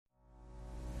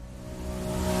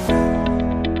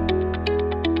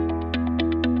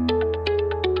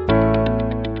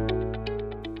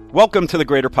Welcome to the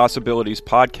Greater Possibilities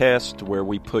podcast, where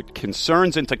we put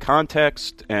concerns into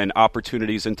context and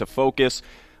opportunities into focus.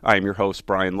 I am your host,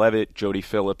 Brian Levitt. Jody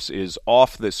Phillips is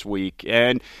off this week,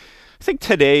 and I think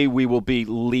today we will be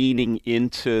leaning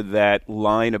into that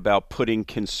line about putting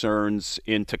concerns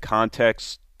into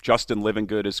context. Justin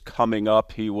Livengood is coming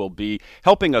up. He will be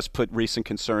helping us put recent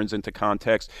concerns into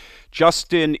context.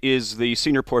 Justin is the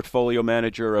senior portfolio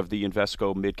manager of the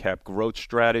Invesco Midcap Growth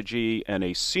Strategy and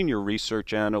a senior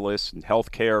research analyst in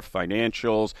healthcare,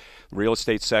 financials, real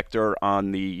estate sector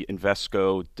on the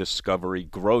Invesco Discovery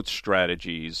Growth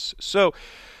Strategies. So,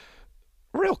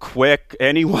 real quick,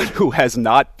 anyone who has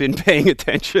not been paying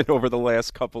attention over the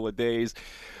last couple of days,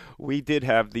 we did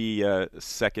have the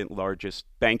second largest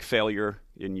bank failure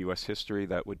in U.S. history.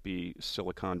 That would be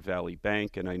Silicon Valley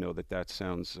Bank, and I know that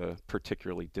sounds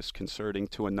particularly disconcerting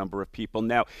to a number of people.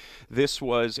 Now, this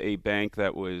was a bank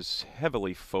that was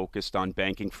heavily focused on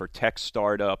banking for tech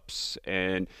startups,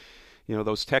 and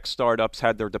those tech startups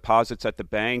had their deposits at the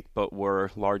bank but were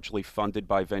largely funded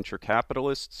by venture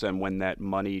capitalists, and when that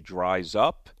money dries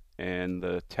up and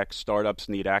the tech startups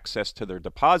need access to their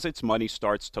deposits, money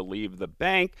starts to leave the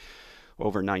bank.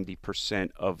 Over 90%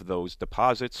 of those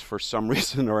deposits, for some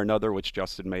reason or another, which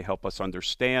Justin may help us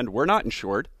understand, were not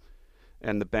insured.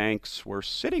 And the banks were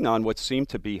sitting on what seemed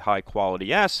to be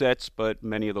high-quality assets, but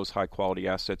many of those high-quality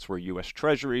assets were U.S.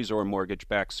 Treasuries or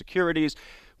mortgage-backed securities,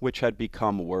 which had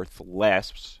become worth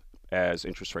less as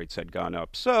interest rates had gone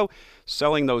up. So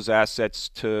selling those assets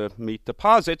to meet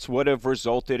deposits would have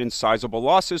resulted in sizable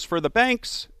losses for the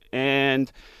banks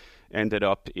and ended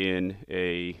up in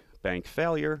a bank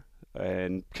failure,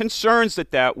 and concerns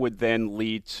that would then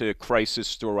lead to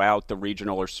crisis throughout the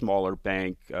regional or smaller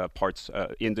bank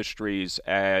industries,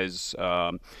 as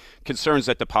concerns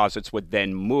that deposits would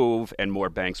then move and more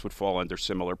banks would fall under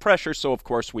similar pressure. So, of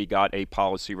course, we got a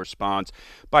policy response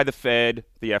by the Fed,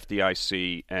 the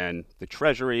FDIC, and the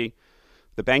Treasury.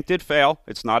 The bank did fail.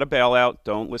 It's not a bailout.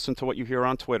 Don't listen to what you hear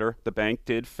on Twitter. The bank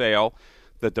did fail.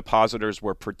 The depositors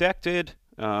were protected.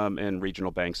 And regional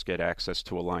banks get access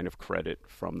to a line of credit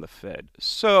from the Fed.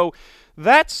 So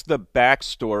that's the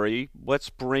backstory. Let's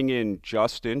bring in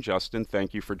Justin. Justin,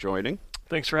 thank you for joining.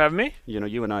 Thanks for having me.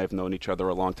 You and I have known each other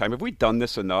a long time. Have we done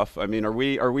this enough? I mean, are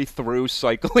we through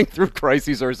cycling through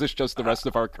crises, or is this just the rest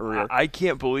of our career? I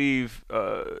can't believe,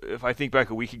 if I think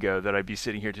back a week ago, that I'd be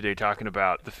sitting here today talking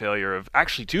about the failure of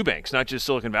actually two banks, not just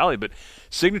Silicon Valley, but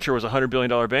Signature was a $100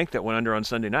 billion bank that went under on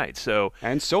Sunday night.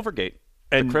 And Silvergate.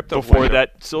 And before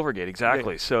that, Silvergate,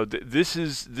 exactly. Yeah. So this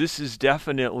is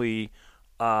definitely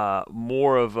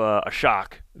more of a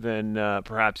shock than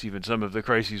perhaps even some of the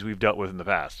crises we've dealt with in the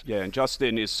past. Yeah, and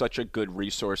Justin is such a good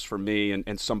resource for me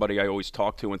and somebody I always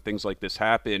talk to when things like this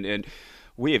happen. And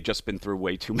we have just been through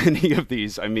way too many of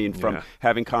these. I mean, from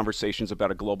having conversations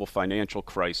about a global financial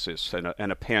crisis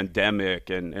and a pandemic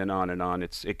and on and on.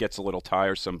 It gets a little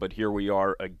tiresome, but here we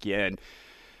are again.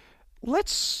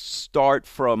 Let's start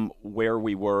from where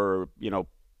we were,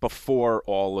 before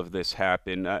all of this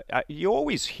happened. You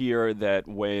always hear that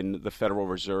when the Federal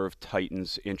Reserve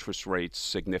tightens interest rates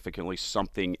significantly,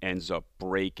 something ends up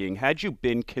breaking. Had you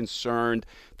been concerned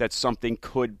that something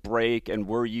could break, and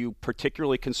were you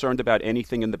particularly concerned about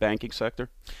anything in the banking sector?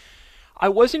 I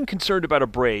wasn't concerned about a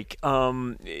break,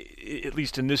 at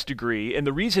least in this degree, and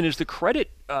the reason is the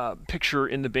credit picture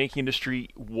in the banking industry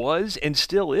was and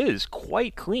still is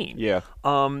quite clean. Yeah.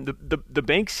 The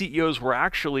bank CEOs were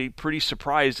actually pretty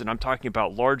surprised, and I'm talking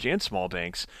about large and small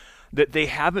banks, that they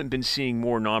haven't been seeing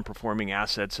more non-performing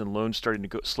assets and loans starting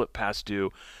to slip past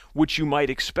due, which you might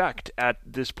expect at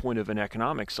this point of an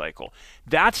economic cycle.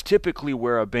 That's typically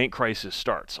where a bank crisis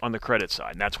starts on the credit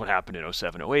side, and that's what happened in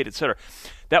 07, 08, et cetera.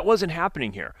 That wasn't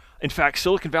happening here. In fact,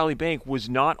 Silicon Valley Bank was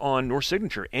not on, nor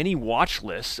Signature, any watch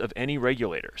lists of any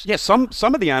regulators. Yeah, some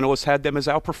of the analysts had them as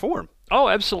outperform. Oh,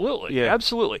 absolutely. Yeah.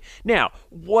 Absolutely. Now,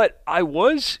 what I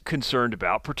was concerned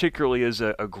about, particularly as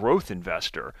a growth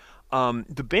investor,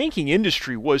 the banking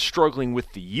industry was struggling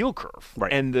with the yield curve,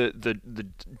 right, and the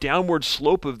downward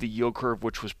slope of the yield curve,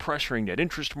 which was pressuring net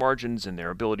interest margins and their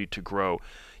ability to grow,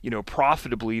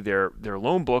 profitably their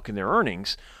loan book and their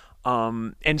earnings.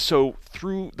 And so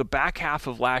through the back half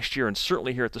of last year, and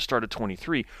certainly here at the start of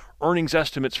 23, earnings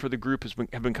estimates for the group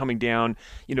have been coming down.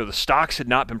 The stocks had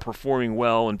not been performing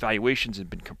well and valuations had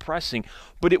been compressing,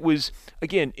 but it was,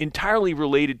 again, entirely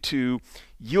related to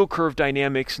yield curve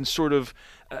dynamics and sort of,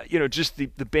 just the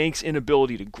bank's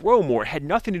inability to grow more. It had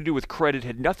nothing to do with credit,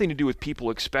 had nothing to do with people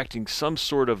expecting some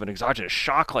sort of an exogenous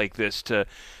shock like this to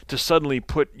suddenly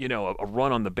put, a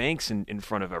run on the banks in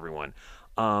front of everyone.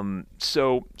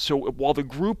 So while the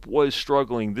group was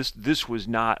struggling, this was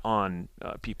not on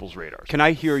people's radars. Can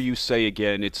I hear you say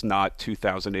again, it's not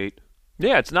 2008?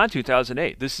 Yeah, it's not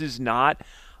 2008. This is not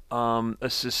a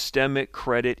systemic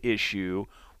credit issue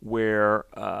where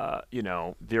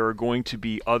there are going to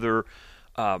be other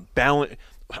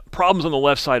problems on the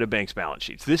left side of banks' balance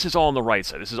sheets. This is all on the right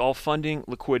side. This is all funding,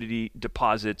 liquidity,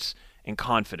 deposits, and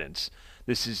confidence.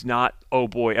 This is not, oh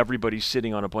boy, everybody's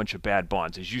sitting on a bunch of bad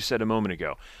bonds. As you said a moment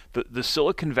ago, the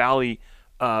Silicon Valley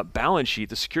balance sheet,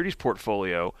 the securities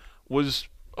portfolio, was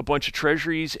a bunch of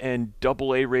treasuries and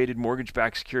AA rated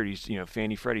mortgage-backed securities,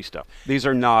 Fannie Freddie stuff. These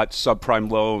are not subprime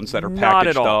loans that are Not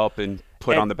packaged at all. up and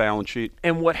put on the balance sheet.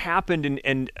 And what happened,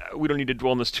 and we don't need to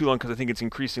dwell on this too long because I think it's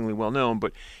increasingly well known,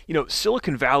 but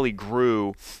Silicon Valley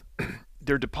grew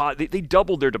their deposit. They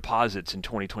doubled their deposits in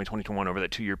 2020, 2021 over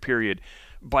that 2-year period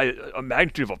by a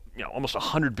magnitude of almost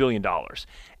 $100 billion,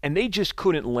 and they just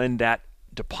couldn't lend that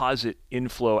deposit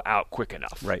inflow out quick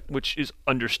enough, right? Which is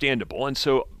understandable. And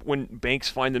so when banks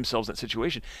find themselves in that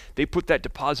situation, they put that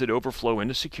deposit overflow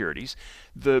into securities.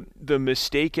 The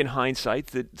mistake in hindsight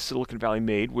that Silicon Valley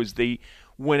made was they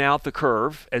went out the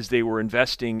curve as they were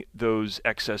investing those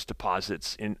excess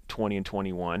deposits in 20 and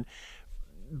 21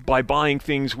 by buying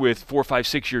things with 4, 5,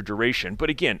 6-year duration, but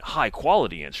again, high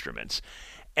quality instruments.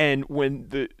 And when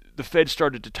the Fed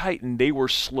started to tighten, they were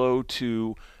slow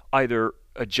to either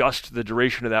adjust the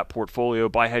duration of that portfolio,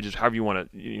 buy hedges, however you want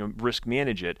to risk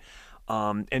manage it.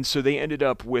 And so they ended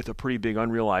up with a pretty big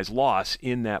unrealized loss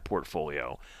in that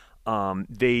portfolio.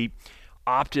 They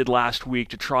opted last week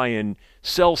to try and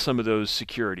sell some of those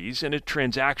securities in a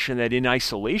transaction that in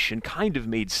isolation kind of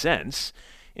made sense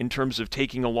in terms of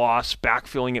taking a loss,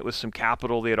 backfilling it with some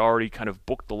capital. They had already kind of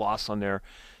booked the loss on their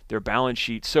balance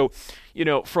sheet. So,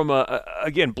 from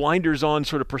again, blinders on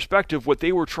sort of perspective, what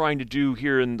they were trying to do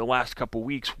here in the last couple of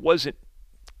weeks wasn't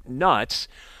nuts.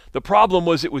 The problem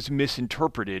was it was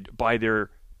misinterpreted by their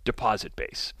deposit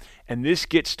base. And this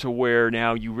gets to where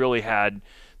now you really had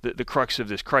the crux of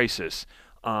this crisis.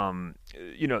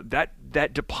 That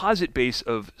deposit base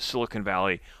of Silicon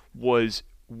Valley was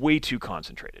way too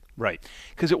concentrated. Right.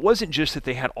 Because it wasn't just that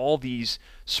they had all these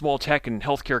small tech and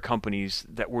healthcare companies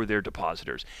that were their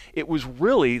depositors. It was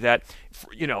really that,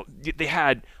 they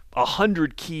had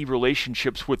 100 key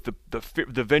relationships with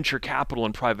the venture capital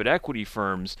and private equity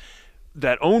firms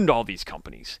that owned all these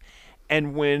companies.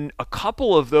 And when a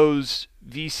couple of those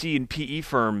VC and PE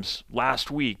firms last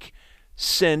week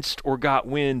sensed or got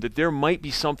wind that there might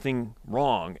be something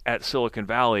wrong at Silicon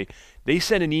Valley, they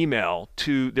sent an email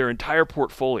to their entire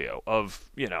portfolio of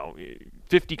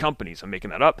 50 companies, I'm making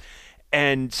that up,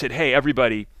 and said, hey,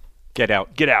 everybody, get out.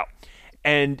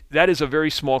 And that is a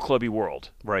very small, clubby world.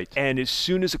 Right. And as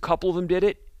soon as a couple of them did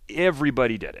it,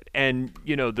 everybody did it. And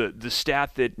the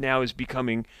stat that now is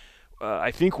becoming,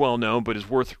 I think, well known, but is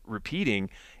worth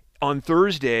repeating. On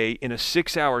Thursday, in a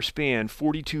 6-hour span,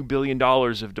 $42 billion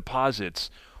of deposits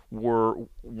were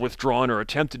withdrawn or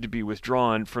attempted to be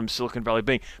withdrawn from Silicon Valley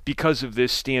Bank because of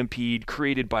this stampede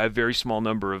created by a very small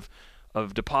number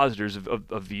of depositors of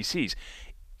VCs.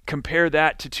 Compare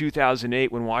that to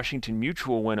 2008 when Washington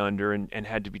Mutual went under and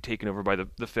had to be taken over by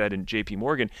the Fed and JP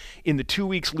Morgan. In the 2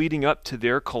 weeks leading up to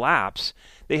their collapse,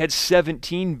 they had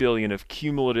 $17 billion of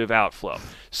cumulative outflow.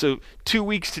 So 2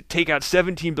 weeks to take out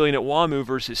 $17 billion at WAMU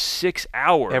versus 6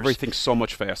 hours. Everything's so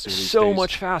much faster these days. So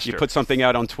much faster. You put something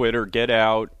out on Twitter, get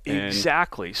out.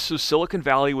 Exactly. So Silicon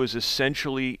Valley was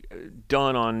essentially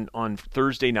done on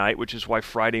Thursday night, which is why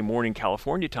Friday morning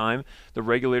California time, the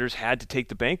regulators had to take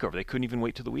the bank over. They couldn't even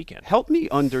wait till the weekend. Help me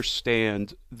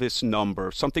understand this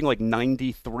number. Something like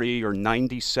 93 or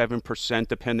 97%,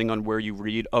 depending on where you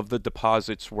read, of the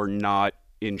deposits were not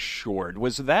insured.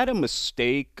 Was that a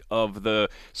mistake of the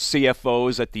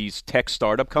CFOs at these tech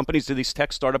startup companies? Do these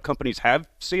tech startup companies have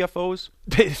CFOs?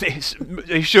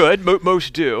 They should.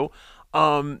 Most do.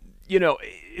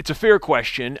 It's a fair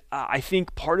question. I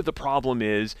think part of the problem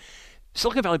is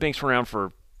Silicon Valley Bank's been around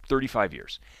for 35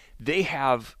 years. They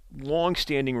have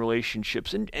long-standing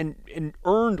relationships and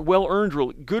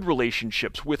well-earned good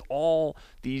relationships with all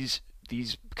these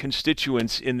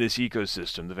constituents in this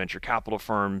ecosystem, the venture capital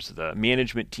firms, the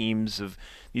management teams of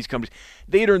these companies.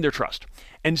 They had earned their trust.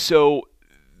 And so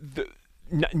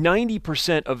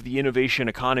 90% of the innovation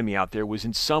economy out there was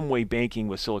in some way banking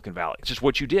with Silicon Valley. It's just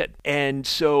what you did. And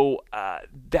so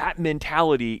that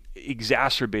mentality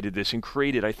exacerbated this and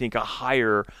created, I think, a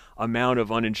higher amount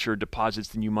of uninsured deposits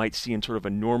than you might see in sort of a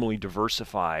normally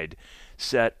diversified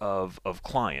set of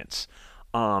clients.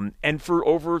 And for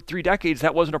over 3 decades,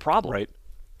 that wasn't a problem. Right.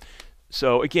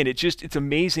 So again, it's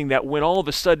amazing that when all of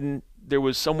a sudden there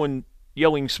was someone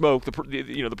yelling smoke, the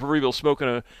proverbial smoke in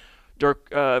a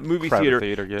dark movie Crowded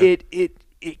theater. Yeah.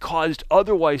 It caused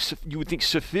otherwise, you would think,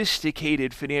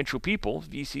 sophisticated financial people,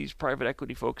 VCs, private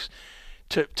equity folks,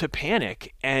 to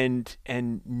panic, and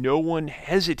no one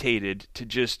hesitated to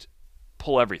just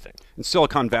pull everything. And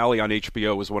Silicon Valley on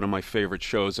HBO was one of my favorite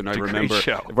shows, and I remember,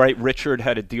 show. Right, Richard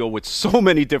had to deal with so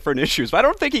many different issues, but I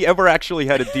don't think he ever actually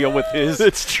had to deal with his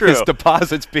That's true. his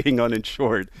deposits being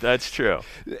uninsured. That's true.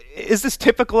 Is this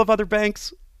typical of other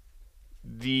banks?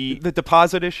 The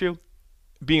deposit issue?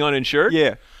 Being uninsured?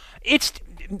 Yeah. It's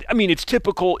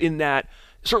typical in that,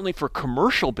 certainly for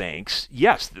commercial banks,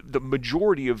 yes, the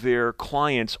majority of their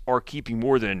clients are keeping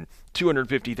more than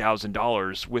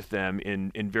 $250,000 with them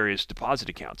in various deposit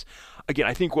accounts. Again,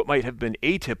 I think what might have been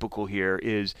atypical here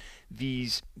is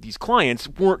these clients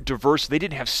weren't diverse. They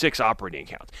didn't have 6 operating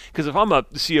accounts. Because if I'm the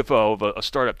CFO of a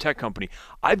startup tech company,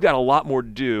 I've got a lot more to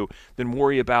do than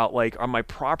worry about, like, am I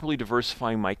properly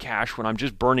diversifying my cash when I'm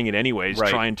just burning it anyways, right,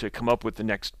 trying to come up with the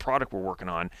next product we're working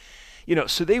on.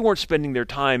 So they weren't spending their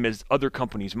time, as other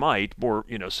companies might, more,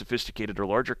 sophisticated or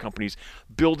larger companies,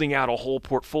 building out a whole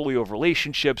portfolio of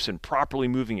relationships and properly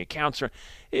moving accounts.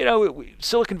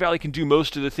 Silicon Valley can do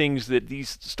most of the things that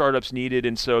these startups needed,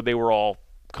 and so they were all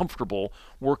comfortable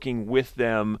working with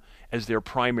them as their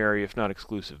primary, if not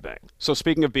exclusive, bank. So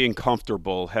speaking of being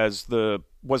comfortable,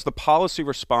 was the policy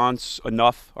response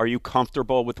enough? Are you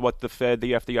comfortable with what the Fed,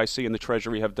 the FDIC, and the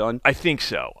Treasury have done? I think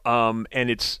so. And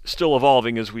it's still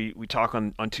evolving as we talk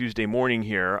on Tuesday morning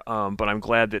here. But I'm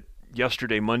glad that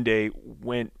yesterday, Monday,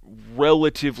 went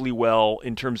relatively well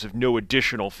in terms of no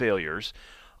additional failures.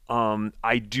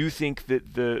 I do think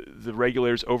that the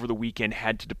regulators over the weekend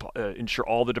had to insure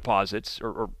all the deposits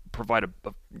or provide a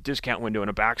discount window and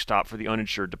a backstop for the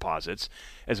uninsured deposits,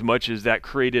 as much as that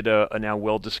created a now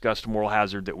well-discussed moral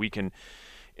hazard that we can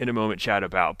in a moment chat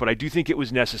about. But I do think it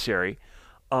was necessary,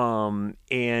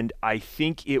 and I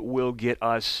think it will get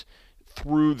us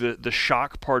through the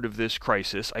shock part of this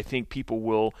crisis. I think people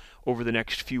will, over the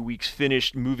next few weeks,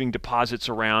 finish moving deposits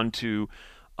around to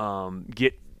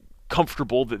get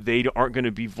comfortable that they aren't going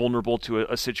to be vulnerable to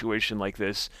a situation like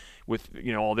this with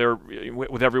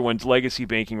with everyone's legacy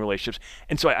banking relationships.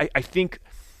 And so I think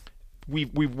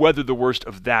we've weathered the worst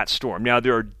of that storm. Now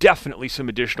there are definitely some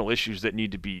additional issues that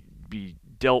need to be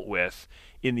dealt with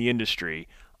in the industry,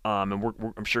 and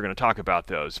we're I'm sure going to talk about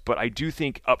those. But I do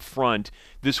think up front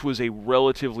this was a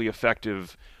relatively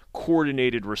effective,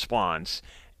 coordinated response.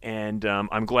 And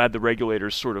I'm glad the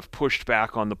regulators sort of pushed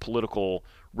back on the political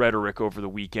rhetoric over the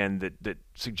weekend that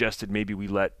suggested maybe we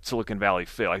let Silicon Valley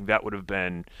fail. Like that would have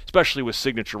been, especially with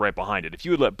Signature right behind it. If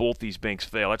you had let both these banks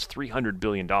fail, that's $300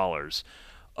 billion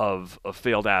of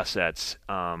failed assets,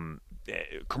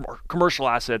 commercial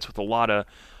assets with a lot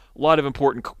of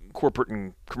important corporate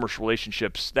and commercial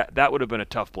relationships. That would have been a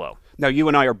tough blow. Now, you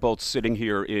and I are both sitting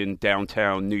here in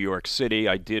downtown New York City.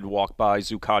 I did walk by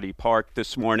Zuccotti Park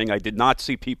this morning. I did not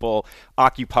see people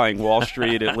occupying Wall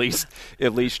Street, at least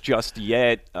just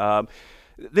yet.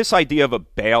 This idea of a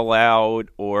bailout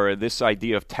or this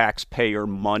idea of taxpayer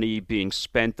money being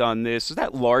spent on this, is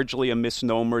that largely a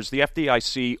misnomer? Is the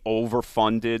FDIC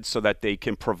overfunded so that they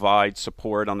can provide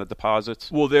support on the deposits?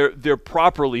 Well, they're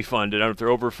properly funded. I don't know if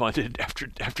they're overfunded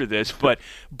after this, but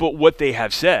what they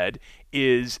have said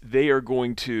is they are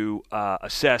going to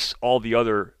assess all the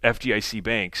other FDIC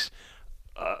banks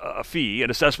an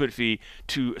assessment fee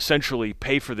to essentially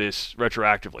pay for this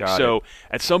retroactively. So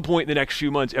at some point in the next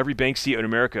few months, every bank CEO in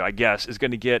America, I guess, is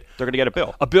going to get a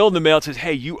bill. A bill in the mail that says,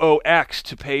 hey, you owe X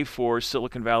to pay for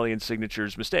Silicon Valley and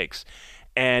Signature's mistakes.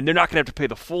 And they're not going to have to pay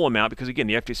the full amount because, again,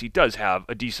 the FDIC does have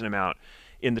a decent amount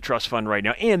in the trust fund right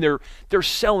now, and they're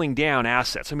selling down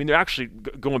assets. I mean, they're actually,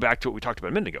 going back to what we talked about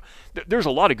a minute ago, there's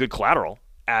a lot of good collateral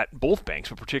at both banks,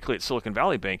 but particularly at Silicon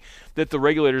Valley Bank, that the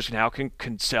regulators now can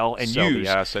sell and use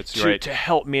the assets, to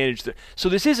help manage the. So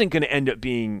this isn't going to end up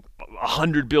being a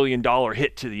 $100 billion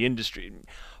hit to the industry,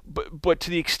 but to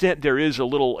the extent there is a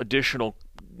little additional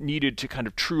needed to kind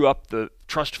of true up the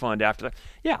trust fund after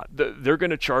that, they're going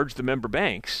to charge the member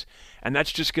banks, and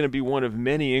that's just going to be one of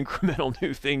many incremental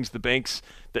new things the banks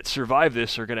that survive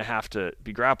this are going to have to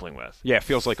be grappling with. Yeah, it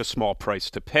feels like a small price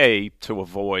to pay to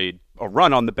avoid a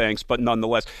run on the banks, but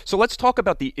nonetheless. So let's talk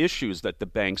about the issues that the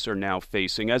banks are now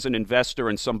facing. As an investor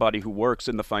and somebody who works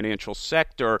in the financial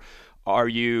sector, are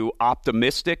you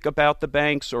optimistic about the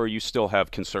banks, or you still have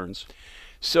concerns?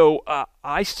 So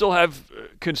I still have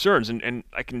concerns, and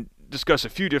I can discuss a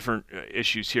few different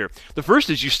issues here. The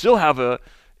first is you still have a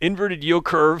inverted yield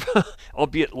curve,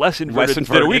 albeit less inverted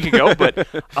than a week ago,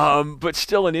 but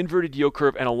still an inverted yield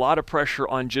curve and a lot of pressure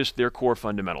on just their core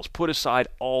fundamentals. Put aside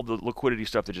all the liquidity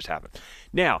stuff that just happened.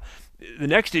 Now, the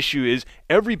next issue is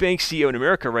every bank CEO in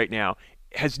America right now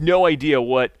has no idea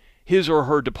what his or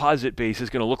her deposit base is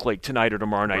going to look like tonight or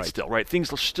tomorrow night still, right?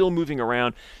 Things are still moving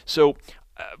around. So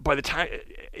by the time,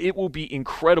 it will be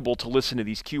incredible to listen to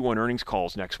these Q1 earnings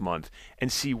calls next month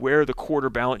and see where the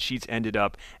quarter balance sheets ended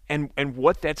up and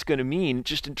what that's going to mean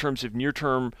just in terms of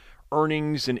near-term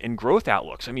earnings and growth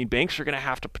outlooks. I mean, banks are going to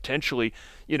have to potentially,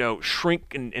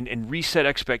 shrink and reset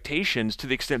expectations to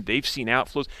the extent they've seen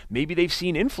outflows. Maybe they've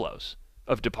seen inflows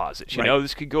of deposits.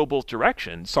 This could go both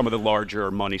directions. Some of the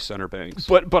larger money center banks.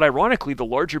 But ironically, the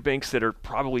larger banks that are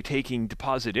probably taking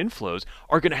deposit inflows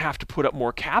are going to have to put up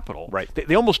more capital. Right.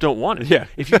 They almost don't want it. Yeah.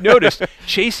 If you've noticed,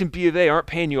 Chase and B of A aren't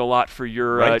paying you a lot for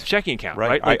your checking account.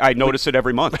 Right. I notice it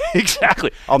every month.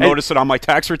 Exactly. I'll notice it on my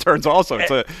tax returns also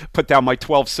to put down my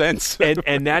 12 cents.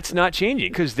 and that's not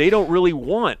changing because they don't really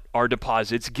want our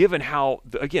deposits given how,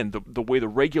 again, the way the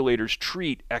regulators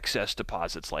treat excess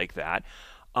deposits like that.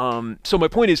 So my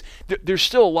point is, there's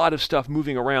still a lot of stuff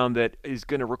moving around that is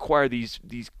going to require these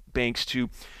banks to,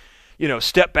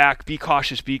 step back, be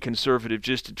cautious, be conservative,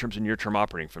 just in terms of near-term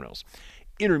operating fundamentals.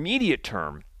 Intermediate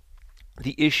term,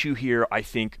 the issue here, I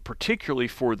think, particularly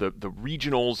for the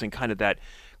regionals and kind of that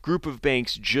group of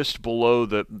banks just below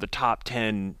the top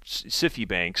 10 SIFI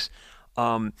banks,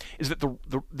 is that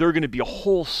there are going to be a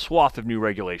whole swath of new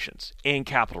regulations and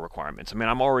capital requirements. I mean,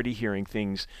 I'm already hearing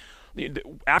things.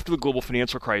 After the global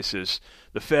financial crisis,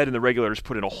 the Fed and the regulators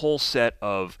put in a whole set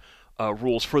of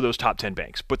rules for those top 10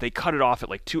 banks, but they cut it off at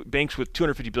like banks with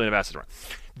 $250 billion of assets.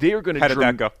 They are going to. How did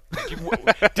that go?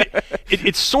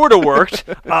 It sort of worked,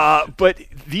 but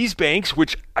these banks,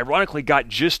 which ironically got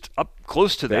just up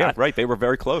close to that, yeah, right? They were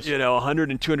very close. 100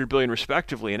 and 200 billion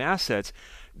respectively in assets.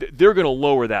 They're going to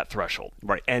lower that threshold,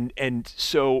 right? And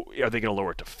so are they going to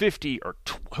lower it to 50 or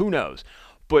who knows?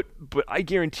 But I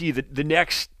guarantee that the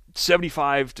next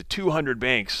 75 to 200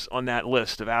 banks on that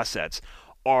list of assets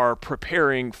are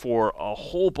preparing for a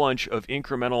whole bunch of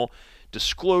incremental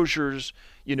disclosures,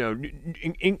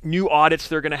 new audits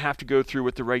they're going to have to go through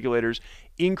with the regulators,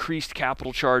 increased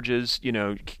capital charges,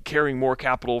 carrying more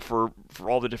capital for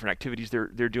all the different activities they're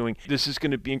doing. This is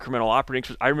going to be incremental operating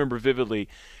expenses. I remember vividly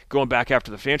going back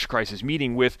after the financial crisis,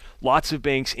 meeting with lots of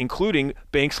banks, including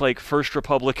banks like First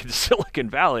Republic and Silicon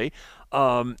Valley,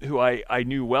 who I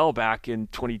knew well back in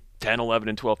 2010, 11,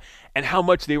 and 12, and how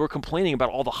much they were complaining about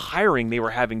all the hiring they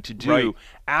were having to do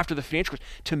after the financial crisis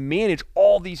to manage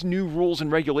all these new rules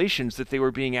and regulations that they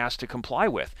were being asked to comply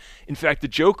with. In fact, the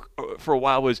joke for a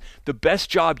while was the best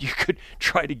job you could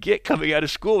try to get coming out of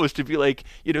school was to be like,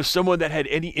 someone that had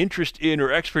any interest in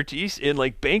or expertise in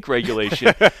like bank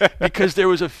regulation, because there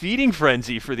was a feeding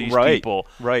frenzy for these people.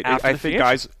 Right. I think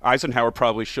Eisenhower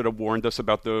probably should have warned us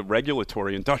about the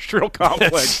regulatory industrial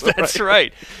complex. That's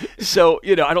right. So,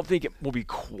 I don't think it will be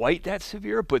quite that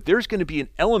severe, but there's going to be an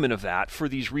element of that for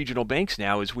these regional banks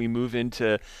now as we move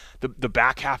into the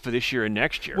back half of this year and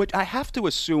next year. Which I have to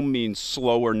assume means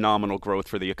slower nominal growth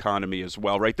for the economy as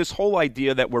well, right? This whole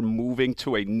idea that we're moving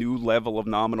to a new level of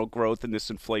nominal growth in this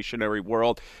inflationary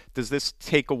world, does this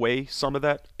take away some of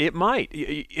that? It might,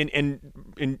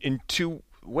 in two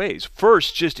ways.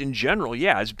 First, just in general,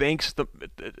 as banks, the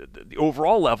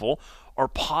overall level are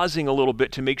pausing a little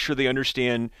bit to make sure they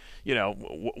understand,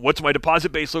 what's my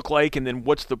deposit base look like, and then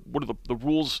what are the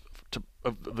rules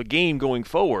of the game going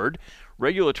forward.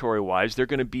 Regulatory-wise, they're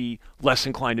going to be less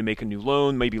inclined to make a new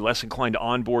loan, maybe less inclined to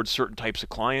onboard certain types of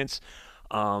clients.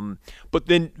 But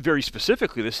then very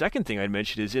specifically, the second thing I'd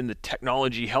mention is in the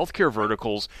technology healthcare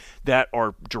verticals that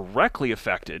are directly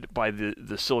affected by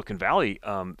the Silicon Valley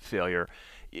failure.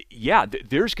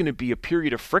 There's going to be a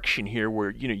period of friction here where,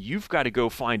 you've got to go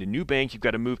find a new bank, you've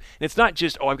got to move. And it's not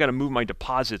just, I've got to move my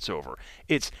deposits over.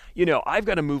 It's, I've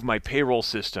got to move my payroll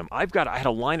system. I had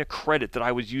a line of credit that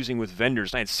I was using with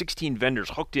vendors. I had 16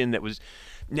 vendors hooked in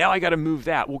now I got to move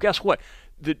that. Well, guess what?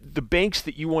 The banks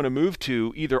that you want to move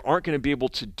to either aren't going to be able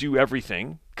to do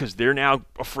everything because they're now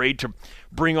afraid to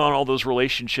bring on all those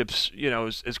relationships,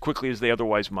 as quickly as they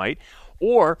otherwise might,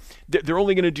 or they're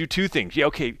only going to do two things.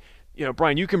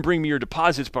 Brian, you can bring me your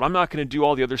deposits, but I'm not going to do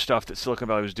all the other stuff that Silicon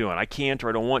Valley was doing. I can't or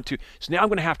I don't want to. So now I'm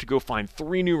going to have to go find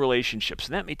 3 new relationships.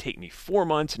 And that may take me 4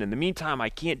 months. And in the meantime, I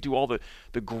can't do all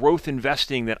the growth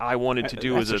investing that I wanted to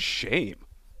do. That's a shame,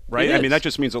 right? I mean, that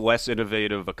just means a less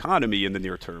innovative economy in the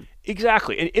near term.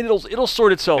 Exactly. And it'll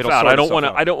sort itself out. I don't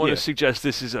want to suggest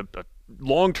this is a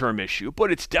long-term issue,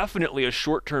 but it's definitely a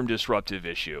short-term disruptive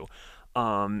issue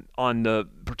on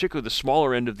particularly the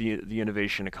smaller end of the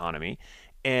innovation economy.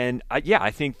 And I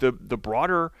think the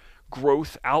broader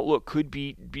growth outlook could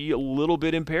be a little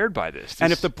bit impaired by this.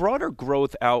 And if the broader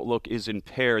growth outlook is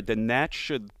impaired, then that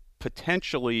should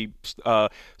potentially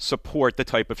support the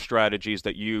type of strategies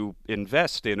that you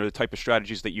invest in or the type of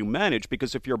strategies that you manage.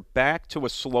 Because if you're back to a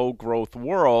slow growth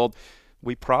world,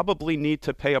 we probably need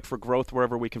to pay up for growth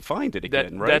wherever we can find it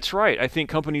again, right? That's right. I think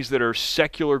companies that are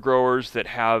secular growers that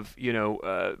have,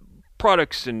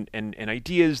 products and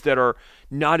ideas that are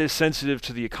not as sensitive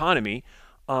to the economy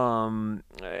and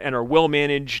are well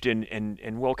managed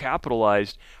and well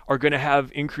capitalized are going to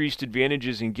have increased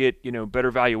advantages and get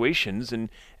better valuations, and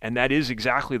that is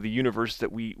exactly the universe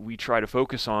that we try to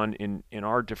focus on in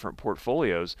our different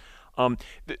portfolios.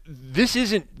 This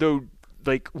isn't though.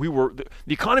 Like the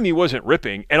economy wasn't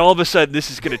ripping, and all of a sudden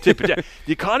this is going to tip it down.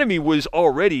 The economy was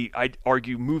already, I'd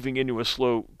argue, moving into a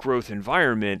slow growth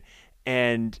environment,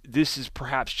 and this is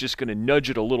perhaps just going to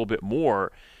nudge it a little bit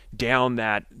more down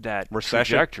that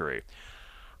recession trajectory.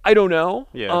 I don't know.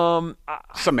 Yeah.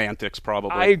 Semantics, probably.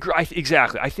 I agree.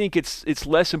 Exactly. I think it's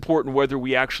less important whether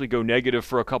we actually go negative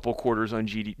for a couple quarters on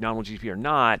nominal GDP or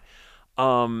not.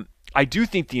 I do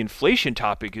think the inflation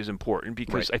topic is important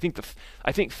because right.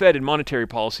 I think Fed and monetary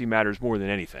policy matters more than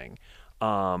anything.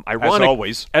 As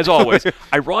always.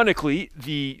 Ironically,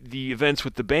 the events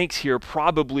with the banks here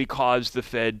probably caused the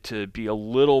Fed to be a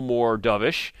little more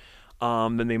dovish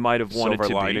than they might have wanted Silver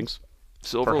to linings, be.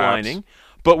 Silver perhaps. lining.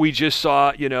 But we just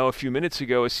saw, a few minutes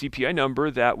ago, a CPI number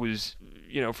that was,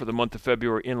 for the month of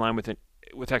February in line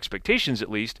with expectations at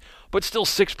least, but still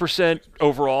 6%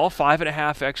 overall,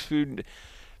 5.5% ex-food.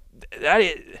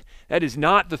 That is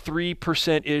not the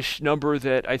 3%-ish number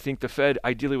that I think the Fed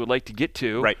ideally would like to get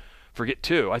to. Right. Forget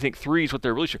 2. I think 3 is what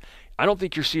they're really sure. I don't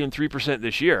think you're seeing 3%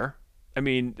 this year. I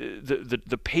mean,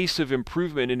 the pace of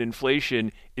improvement in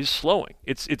inflation is slowing.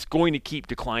 It's going to keep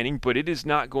declining, but it is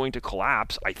not going to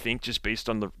collapse, I think, just based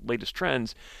on the latest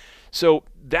trends. So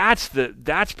that's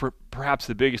perhaps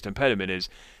the biggest impediment, is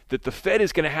that the Fed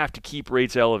is going to have to keep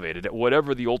rates elevated at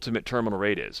whatever the ultimate terminal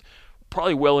rate is,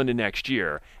 probably well into next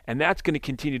year, and that's going to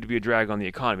continue to be a drag on the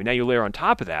economy. Now you layer on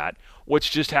top of that what's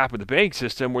just happened with the bank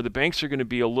system, where the banks are going to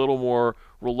be a little more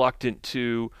reluctant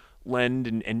to lend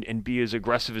and be as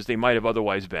aggressive as they might have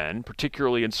otherwise been,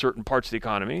 particularly in certain parts of the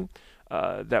economy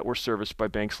that were serviced by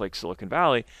banks like Silicon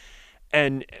Valley.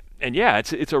 And yeah,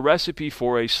 it's a recipe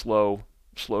for a slow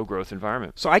growth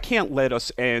environment. So I can't let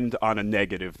us end on a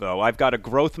negative, though. I've got a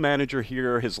growth manager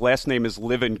here. His last name is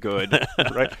Livengood.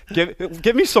 Right?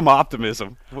 Give me some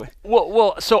optimism.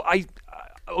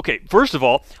 Okay, first of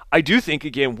all, I do think,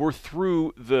 again, we're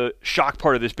through the shock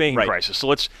part of this banking right. crisis. So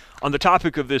let's, on the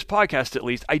topic of this podcast at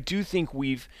least, I do think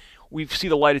we've seen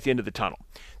the light at the end of the tunnel.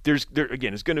 There is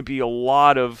going to be a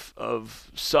lot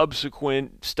of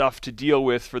subsequent stuff to deal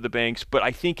with for the banks, but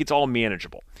I think it's all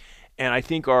manageable. And I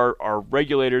think our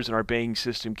regulators and our banking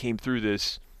system came through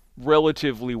this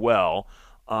relatively well.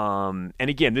 And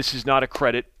again, this is not a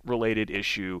credit-related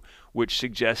issue, which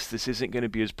suggests this isn't going to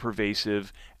be as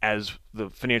pervasive as the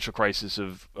financial crisis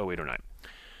of 08-09.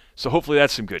 So hopefully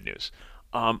that's some good news.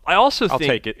 I also think... I'll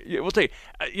take it. Yeah, we'll take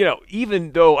it.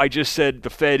 Even though I just said the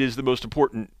Fed is the most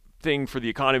important thing for the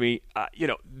economy,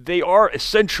 they are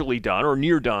essentially done or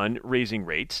near done raising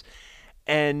rates.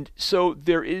 And so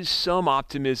there is some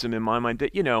optimism in my mind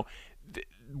that,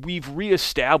 we've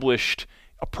reestablished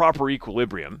a proper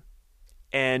equilibrium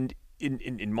and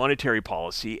in monetary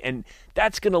policy, and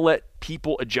that's going to let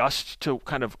people adjust to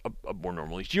kind of a more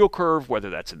normalized yield curve,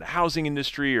 whether that's in the housing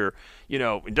industry or,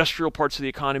 industrial parts of the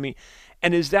economy.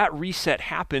 And as that reset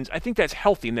happens, I think that's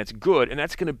healthy and that's good, and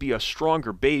that's going to be a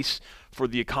stronger base for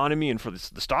the economy and for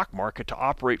the stock market to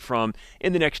operate from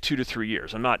in the next 2 to 3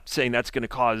 years. I'm not saying that's going to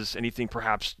cause anything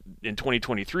perhaps in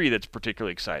 2023 that's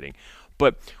particularly exciting,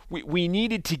 but we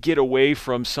needed to get away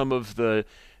from some of the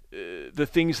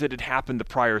things that had happened the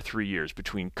prior 3 years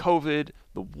between COVID,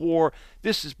 the war.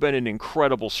 This has been an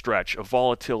incredible stretch of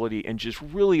volatility and just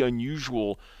really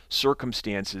unusual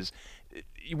circumstances.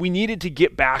 We needed to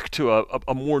get back to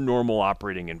a more normal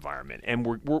operating environment, and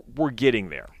we're getting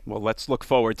there. Well, let's look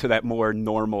forward to that more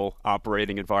normal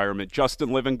operating environment. Justin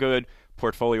Livengood,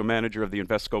 portfolio manager of the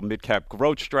Invesco Midcap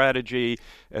Growth Strategy,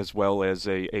 as well as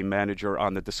a manager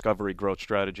on the Discovery Growth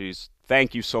Strategies.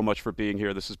 Thank you so much for being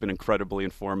here. This has been incredibly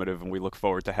informative, and we look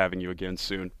forward to having you again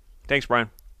soon. Thanks, Brian.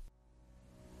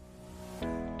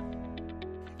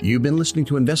 You've been listening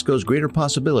to Invesco's Greater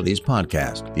Possibilities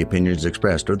podcast. The opinions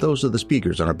expressed are those of the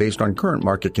speakers and are based on current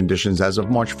market conditions as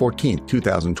of March 14,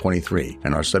 2023,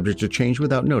 and are subject to change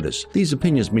without notice. These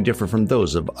opinions may differ from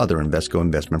those of other Invesco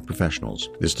investment professionals.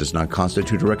 This does not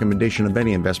constitute a recommendation of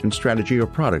any investment strategy or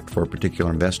product for a particular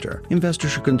investor.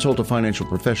 Investors should consult a financial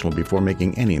professional before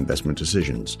making any investment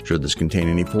decisions. Should this contain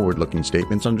any forward-looking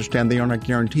statements, understand they are not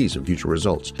guarantees of future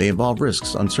results. They involve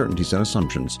risks, uncertainties, and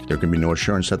assumptions. There can be no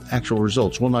assurance that actual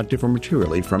results will not differ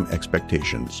materially from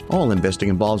expectations. All investing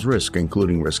involves risk,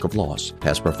 including risk of loss.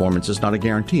 Past performance is not a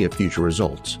guarantee of future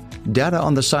results. Data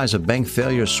on the size of bank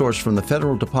failures sourced from the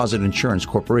Federal Deposit Insurance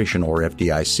Corporation, or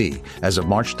FDIC, as of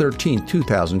March 13,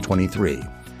 2023.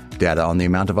 Data on the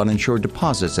amount of uninsured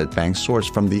deposits at banks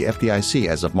sourced from the FDIC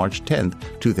as of March 10,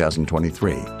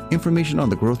 2023. Information on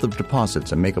the growth of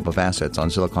deposits and makeup of assets on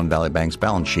Silicon Valley Bank's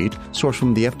balance sheet sourced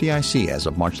from the FDIC as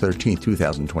of March 13,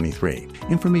 2023.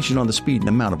 Information on the speed and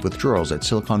amount of withdrawals at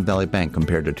Silicon Valley Bank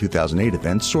compared to 2008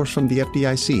 events sourced from the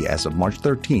FDIC as of March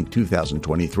 13,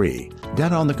 2023.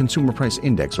 Data on the Consumer Price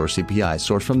Index, or CPI,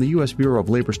 sourced from the U.S. Bureau of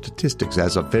Labor Statistics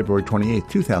as of February 28,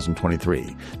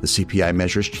 2023. The CPI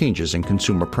measures changes in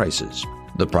consumer prices.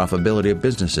 The profitability of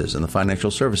businesses in the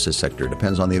financial services sector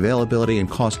depends on the availability and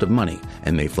cost of money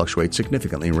and may fluctuate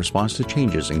significantly in response to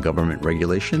changes in government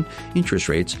regulation, interest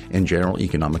rates, and general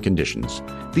economic conditions.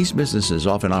 These businesses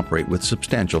often operate with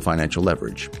substantial financial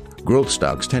leverage. Growth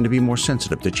stocks tend to be more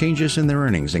sensitive to changes in their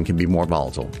earnings and can be more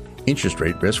volatile. Interest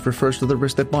rate risk refers to the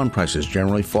risk that bond prices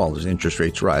generally fall as interest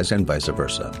rates rise and vice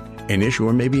versa. An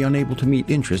issuer may be unable to meet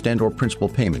interest and/or principal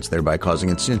payments, thereby causing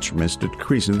its instruments to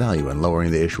decrease in value and lowering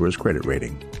the issuer's credit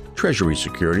rating. Treasury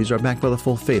securities are backed by the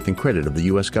full faith and credit of the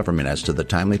U.S. government as to the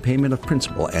timely payment of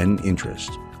principal and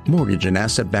interest. Mortgage and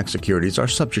asset-backed securities are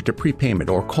subject to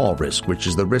prepayment or call risk, which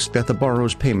is the risk that the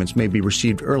borrower's payments may be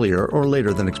received earlier or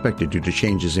later than expected due to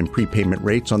changes in prepayment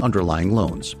rates on underlying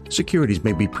loans. Securities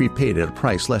may be prepaid at a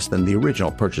price less than the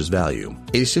original purchase value.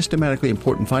 A systematically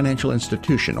important financial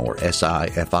institution, or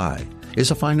SIFI, is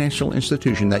a financial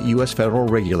institution that U.S. federal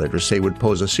regulators say would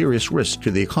pose a serious risk to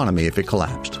the economy if it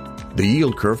collapsed. The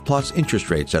yield curve plots interest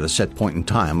rates at a set point in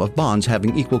time of bonds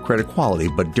having equal credit quality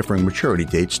but differing maturity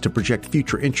dates to project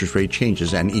future interest rate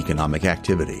changes and economic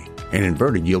activity. An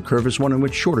inverted yield curve is one in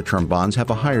which shorter-term bonds have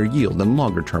a higher yield than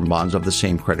longer-term bonds of the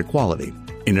same credit quality.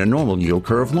 In a normal yield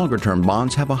curve, longer-term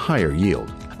bonds have a higher yield.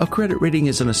 A credit rating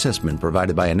is an assessment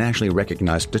provided by a nationally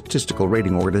recognized statistical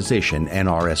rating organization,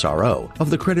 NRSRO, of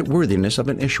the creditworthiness of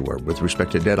an issuer with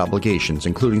respect to debt obligations,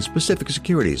 including specific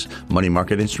securities, money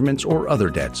market instruments, or other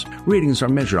debts. Ratings are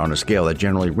measured on a scale that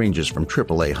generally ranges from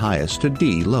AAA highest to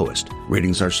D lowest.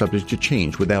 Ratings are subject to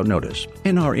change without notice.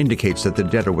 NR indicates that the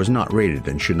debtor was not rated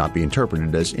and should not be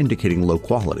interpreted as indicating low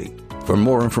quality. For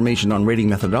more information on rating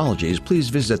methodologies, please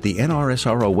visit the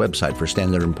NRSRO website for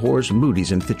Standard & Poor's,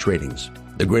 Moody's, and Fitch ratings.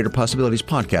 The Greater Possibilities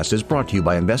podcast is brought to you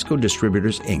by Invesco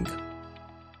Distributors, Inc.